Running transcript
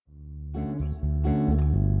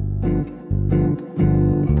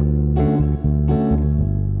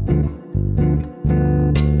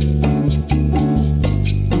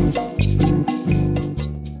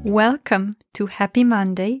Welcome to Happy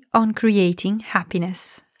Monday on Creating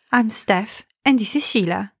Happiness. I'm Steph and this is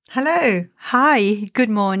Sheila. Hello. Hi, good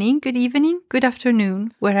morning, good evening, good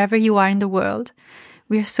afternoon, wherever you are in the world.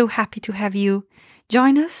 We are so happy to have you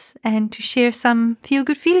join us and to share some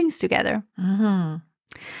feel-good feelings together. Mm-hmm.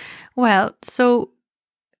 Well, so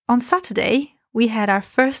on Saturday, we had our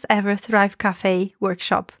first ever Thrive Cafe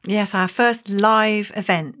workshop. Yes, our first live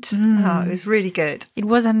event. Oh, it was really good. It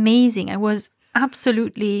was amazing. I was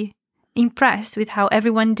absolutely impressed with how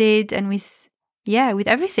everyone did and with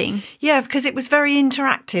everything. Yeah, because it was very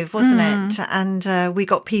interactive, wasn't it? And we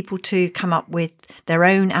got people to come up with their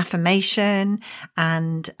own affirmation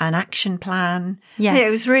and an action plan. Yes. Yeah,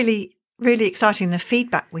 it was really, really exciting. The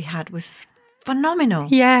feedback we had was phenomenal.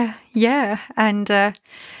 Yeah. And,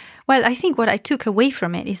 I think what I took away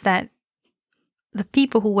from it is that the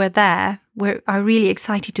people who were there are really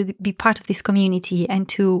excited to be part of this community and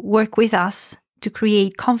to work with us to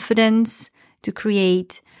create confidence, to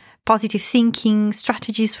create positive thinking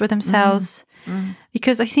strategies for themselves.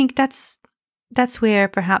 Because I think that's where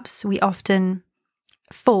perhaps we often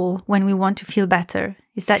fall when we want to feel better,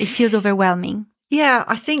 is that it feels overwhelming. Yeah,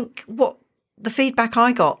 I think what the feedback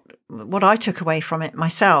I got, what I took away from it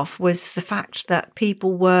myself, was the fact that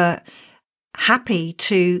people were happy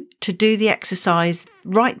to do the exercise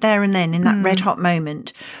right there and then in that red hot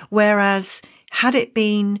moment. Whereas had it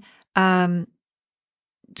been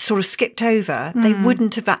sort of skipped over, they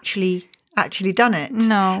wouldn't have actually done it.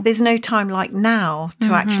 No. There's no time like now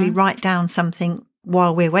to actually write down something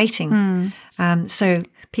while we're waiting. So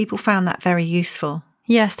people found that very useful.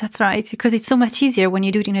 Yes, that's right. Because it's so much easier when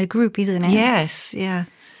you do it in a group, isn't it? Yes, yeah.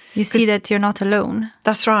 You see that you're not alone.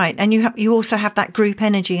 That's right. And you also have that group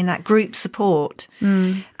energy and that group support.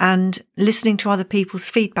 And listening to other people's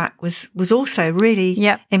feedback was also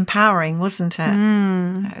really empowering, wasn't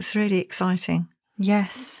it? It was really exciting.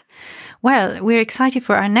 Yes. Well, we're excited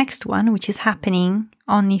for our next one, which is happening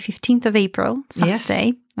on the 15th of April,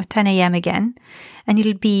 Saturday, at 10 a.m. again. And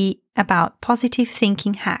it'll be about positive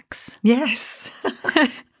thinking hacks. Yes.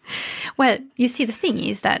 Well, you see, the thing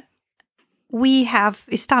is that we have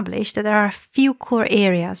established that there are a few core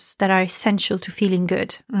areas that are essential to feeling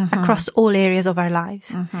good across all areas of our lives.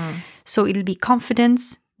 So it'll be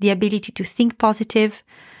confidence, the ability to think positive,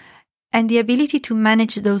 and the ability to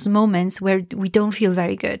manage those moments where we don't feel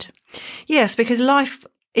very good. Yes, because life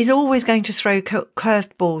is always going to throw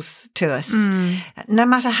curved balls to us. No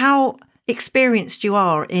matter how experienced you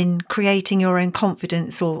are in creating your own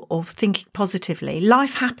confidence or thinking positively,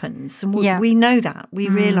 life happens. And we know that. We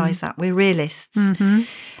realise that. We're realists.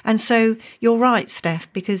 And so you're right,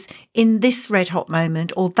 Steph, because in this red hot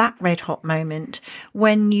moment or that red hot moment,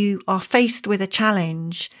 when you are faced with a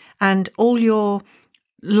challenge and all your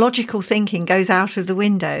logical thinking goes out of the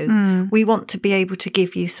window, we want to be able to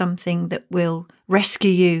give you something that will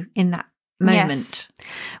rescue you in that moment. Yes.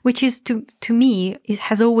 Which is, to me, it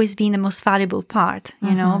has always been the most valuable part,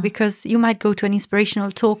 you know, because you might go to an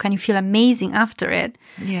inspirational talk and you feel amazing after it,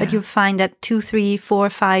 but you'll find that 2, 3, 4,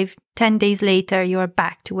 5, 10 days later, you're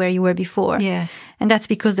back to where you were before. Yes. And that's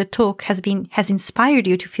because the talk has inspired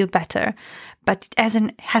you to feel better, but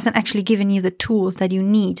it hasn't actually given you the tools that you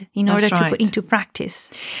need in order to put into practice.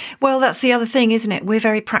 Well, that's the other thing, isn't it? We're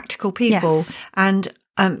very practical people. Yes. And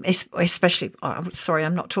especially, sorry,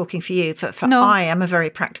 I'm not talking for you. No. I am a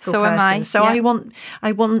very practical person. Am I. So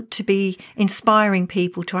I want to be inspiring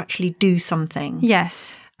people to actually do something.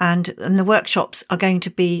 Yes. And the workshops are going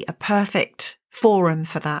to be a perfect forum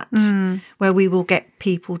for that, where we will get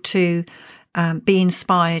people to be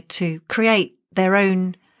inspired to create their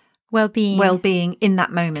own well-being in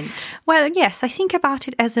that moment. Well, yes, I think about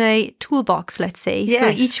it as a toolbox, let's say. Yes.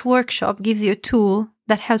 So each workshop gives you a tool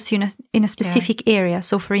that helps you in a specific area.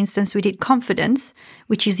 So, for instance, we did confidence,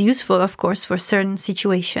 which is useful, of course, for certain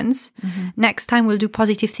situations. Next time we'll do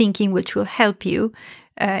positive thinking, which will help you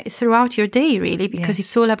throughout your day, really, because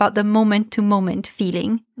it's all about the moment-to-moment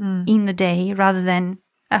feeling in the day rather than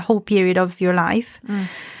a whole period of your life.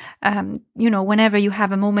 Whenever you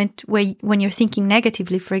have a moment when you're thinking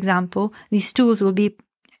negatively, for example, these tools will be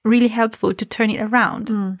really helpful to turn it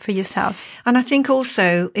around for yourself. And I think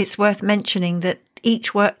also it's worth mentioning that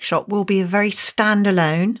each workshop will be a very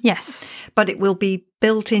standalone. Yes. But it will be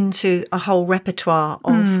built into a whole repertoire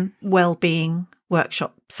of well-being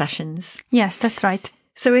workshop sessions. Yes, that's right.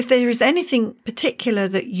 So if there is anything particular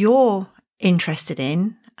that you're interested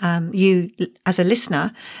in, you as a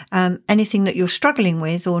listener, anything that you're struggling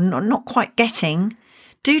with or not quite getting,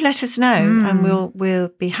 do let us know, and we'll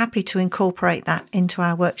be happy to incorporate that into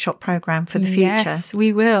our workshop program for the future. Yes,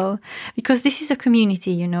 we will, because this is a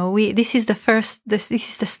community. This is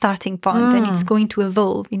the starting point, and it's going to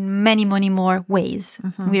evolve in many, many more ways.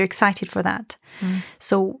 We're excited for that.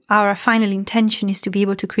 So our final intention is to be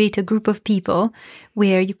able to create a group of people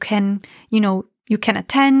where you can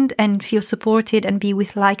attend and feel supported and be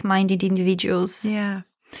with like-minded individuals. Yeah.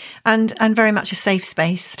 And very much a safe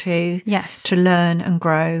space to learn and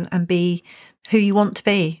grow and be who you want to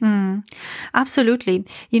be. Absolutely.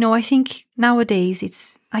 I think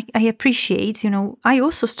nowadays I appreciate, I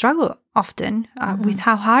also struggle often with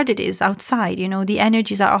how hard it is outside. The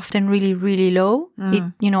energies are often really, really low.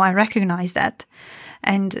 I recognize that.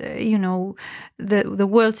 And, the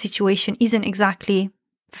world situation isn't exactly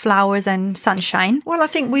flowers and sunshine. Well, I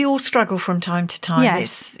think we all struggle from time to time.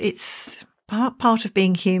 Yes. It's part of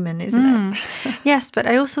being human, isn't it? Yes, but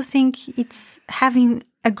I also think it's having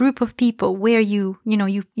a group of people where you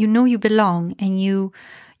belong, and you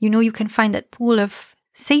can find that pool of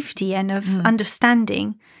safety and of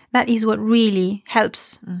understanding. That is what really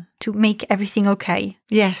helps to make everything okay.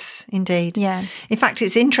 Yes, indeed. Yeah. In fact,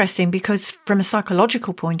 it's interesting because from a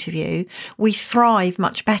psychological point of view, we thrive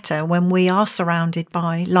much better when we are surrounded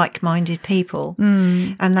by like-minded people.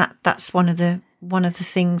 And that's one of the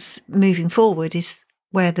things moving forward is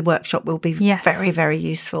where the workshop will be very, very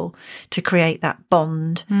useful to create that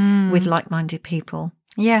bond with like-minded people.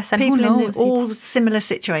 Yes, and people who knows? In all similar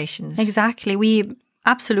situations. Exactly. We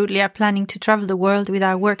absolutely are planning to travel the world with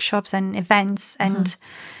our workshops and events and,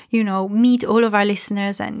 meet all of our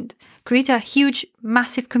listeners and create a huge,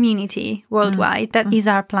 massive community worldwide. That is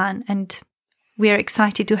our plan. And we are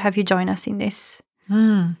excited to have you join us in this.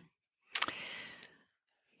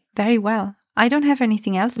 Very well. I don't have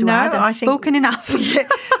anything else to add. I've spoken enough.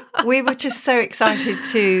 We were just so excited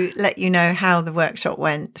to let you know how the workshop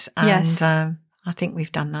went. And I think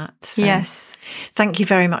we've done that. So yes. Thank you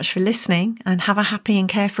very much for listening, and have a happy and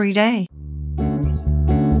carefree day.